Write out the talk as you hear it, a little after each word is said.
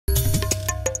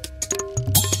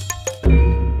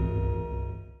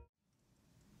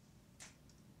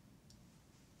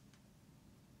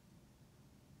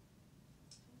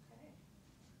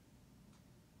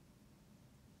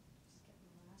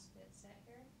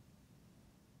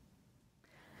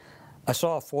I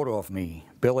saw a photo of me,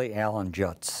 Billy Allen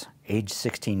Jutz, age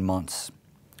 16 months.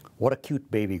 What a cute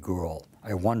baby girl.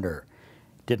 I wonder,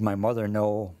 did my mother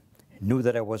knew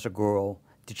that I was a girl?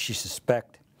 Did she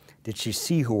suspect? Did she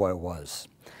see who I was?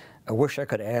 I wish I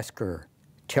could ask her,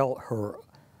 tell her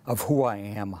of who I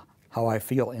am, how I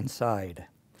feel inside.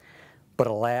 But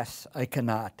alas, I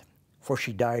cannot, for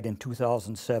she died in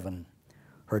 2007.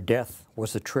 Her death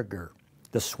was the trigger,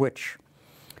 the switch,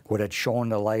 what had shone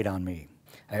the light on me.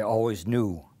 I always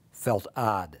knew, felt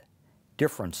odd,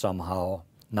 different somehow,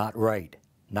 not right,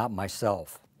 not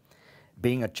myself.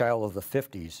 Being a child of the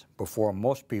 50s, before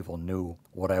most people knew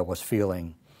what I was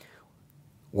feeling,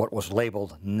 what was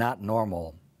labeled not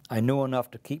normal, I knew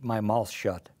enough to keep my mouth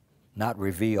shut, not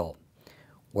reveal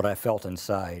what I felt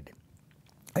inside.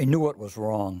 I knew it was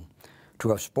wrong. To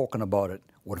have spoken about it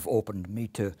would have opened me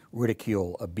to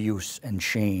ridicule, abuse, and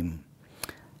shame.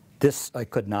 This I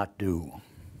could not do.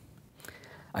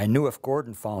 I knew if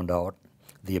Gordon found out,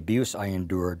 the abuse I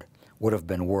endured would have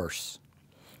been worse.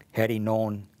 Had he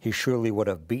known, he surely would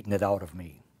have beaten it out of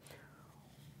me.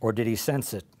 Or did he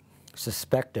sense it,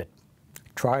 suspect it,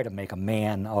 try to make a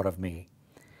man out of me?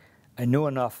 I knew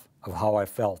enough of how I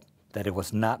felt that it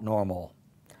was not normal.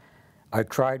 I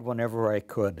tried whenever I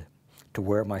could to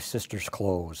wear my sister's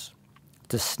clothes,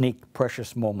 to sneak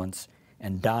precious moments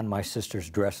and don my sister's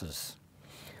dresses.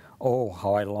 Oh,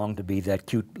 how I longed to be that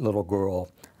cute little girl.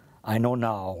 I know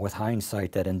now, with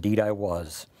hindsight, that indeed I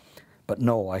was. But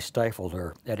no, I stifled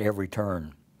her at every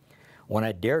turn. When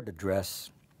I dared to dress,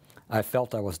 I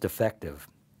felt I was defective,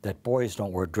 that boys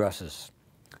don't wear dresses,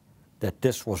 that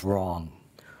this was wrong.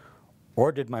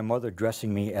 Or did my mother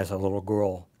dressing me as a little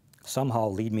girl somehow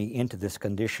lead me into this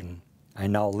condition I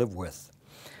now live with?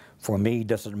 For me,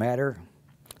 does it matter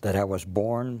that I was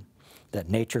born, that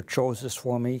nature chose this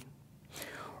for me?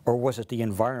 Or was it the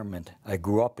environment I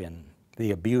grew up in,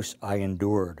 the abuse I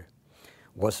endured?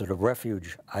 Was it a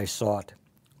refuge I sought,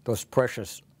 those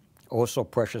precious, oh so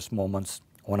precious moments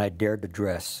when I dared to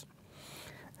dress?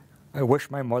 I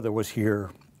wish my mother was here,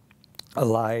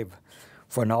 alive,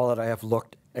 for now that I have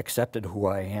looked, accepted who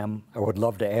I am, I would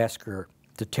love to ask her,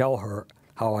 to tell her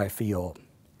how I feel.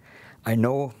 I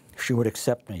know she would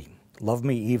accept me, love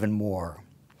me even more.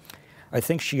 I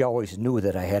think she always knew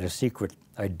that I had a secret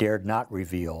I dared not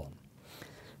reveal.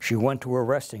 She went to her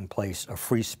resting place, a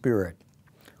free spirit,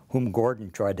 whom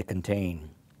Gordon tried to contain,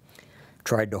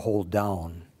 tried to hold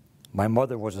down. My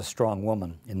mother was a strong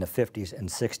woman in the 50s and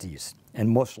 60s, and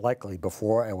most likely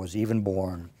before I was even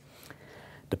born.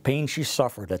 The pain she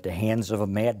suffered at the hands of a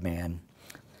madman,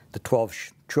 the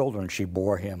 12 children she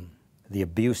bore him, the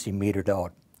abuse he meted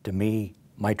out to me,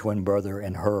 my twin brother,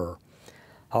 and her.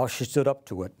 How she stood up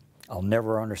to it, I'll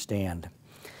never understand.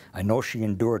 I know she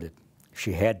endured it.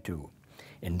 She had to.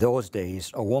 In those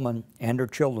days, a woman and her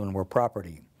children were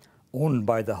property, owned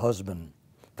by the husband,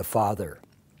 the father.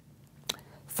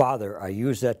 Father, I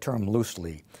use that term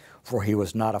loosely, for he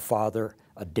was not a father,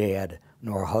 a dad,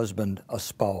 nor a husband, a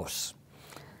spouse.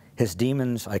 His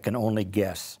demons, I can only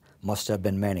guess, must have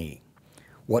been many.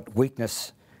 What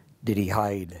weakness did he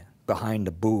hide behind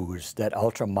the booze, that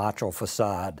ultra-macho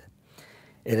facade?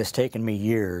 It has taken me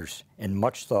years and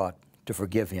much thought to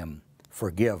forgive him.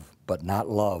 Forgive, but not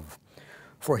love.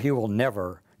 For he will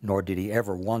never, nor did he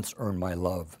ever once earn my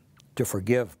love. To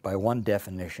forgive, by one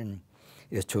definition,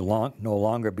 is to no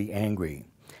longer be angry.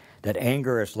 That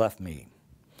anger has left me.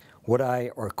 Would I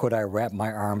or could I wrap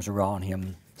my arms around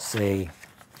him, say,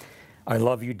 I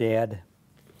love you, Dad?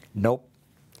 Nope.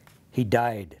 He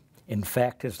died. In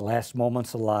fact, his last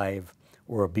moments alive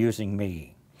were abusing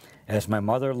me. As my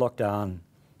mother looked on,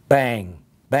 bang,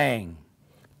 bang,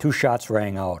 2 shots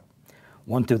rang out.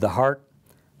 One through the heart,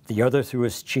 the other through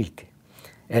his cheek.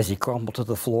 As he crumbled to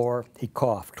the floor, he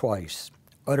coughed twice,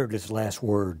 uttered his last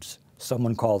words.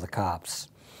 Someone called the cops.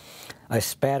 I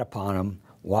spat upon him,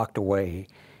 walked away,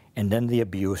 and then the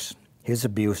abuse, his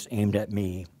abuse aimed at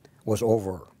me, was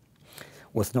over.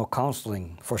 With no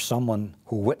counseling for someone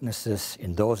who witnessed this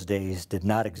in those days did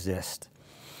not exist.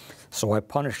 So I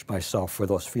punished myself for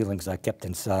those feelings I kept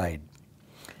inside.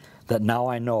 That now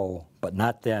I know, but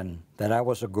not then, that I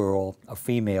was a girl, a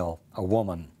female, a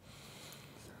woman.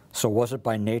 So was it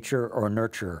by nature or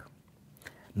nurture?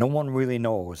 No one really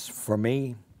knows. For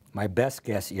me, my best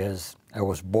guess is I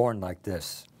was born like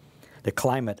this. The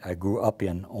climate I grew up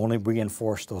in only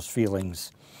reinforced those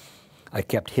feelings I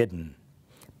kept hidden,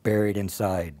 buried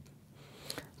inside.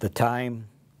 The time,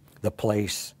 the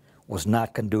place, was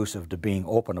not conducive to being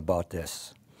open about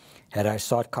this. Had I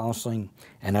sought counseling,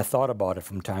 and I thought about it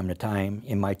from time to time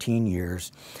in my teen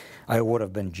years, I would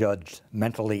have been judged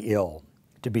mentally ill,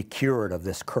 to be cured of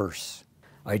this curse.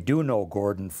 I do know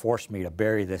Gordon forced me to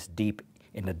bury this deep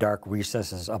in the dark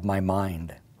recesses of my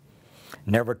mind,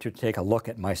 never to take a look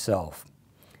at myself.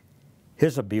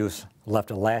 His abuse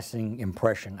left a lasting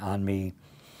impression on me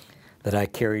that I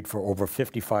carried for over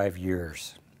 55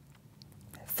 years.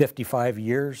 55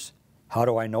 years? How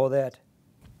do I know that?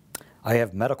 I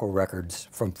have medical records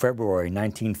from February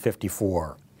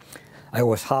 1954. I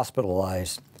was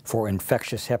hospitalized for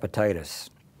infectious hepatitis.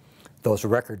 Those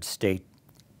records state,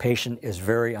 patient is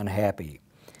very unhappy,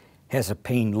 has a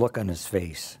pained look on his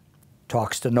face,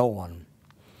 talks to no one,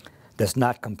 does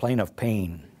not complain of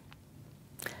pain.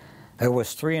 I was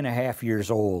 3.5 years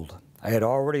old. I had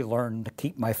already learned to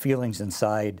keep my feelings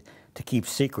inside, to keep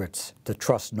secrets, to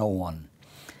trust no one.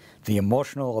 The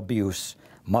emotional abuse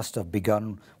must have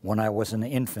begun when I was an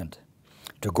infant.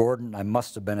 To Gordon, I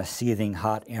must have been a seething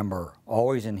hot ember,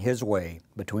 always in his way,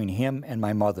 between him and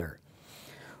my mother,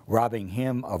 robbing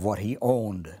him of what he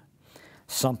owned,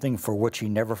 something for which he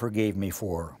never forgave me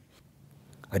for.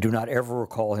 I do not ever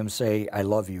recall him say, "I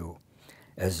love you."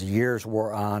 As the years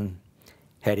wore on,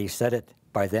 had he said it,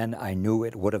 by then I knew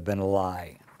it would have been a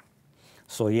lie.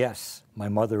 So yes, my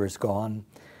mother is gone,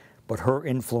 but her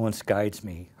influence guides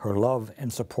me. Her love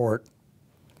and support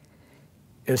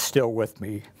is still with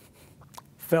me,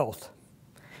 felt.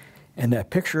 And that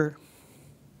picture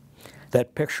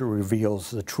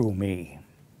reveals the true me.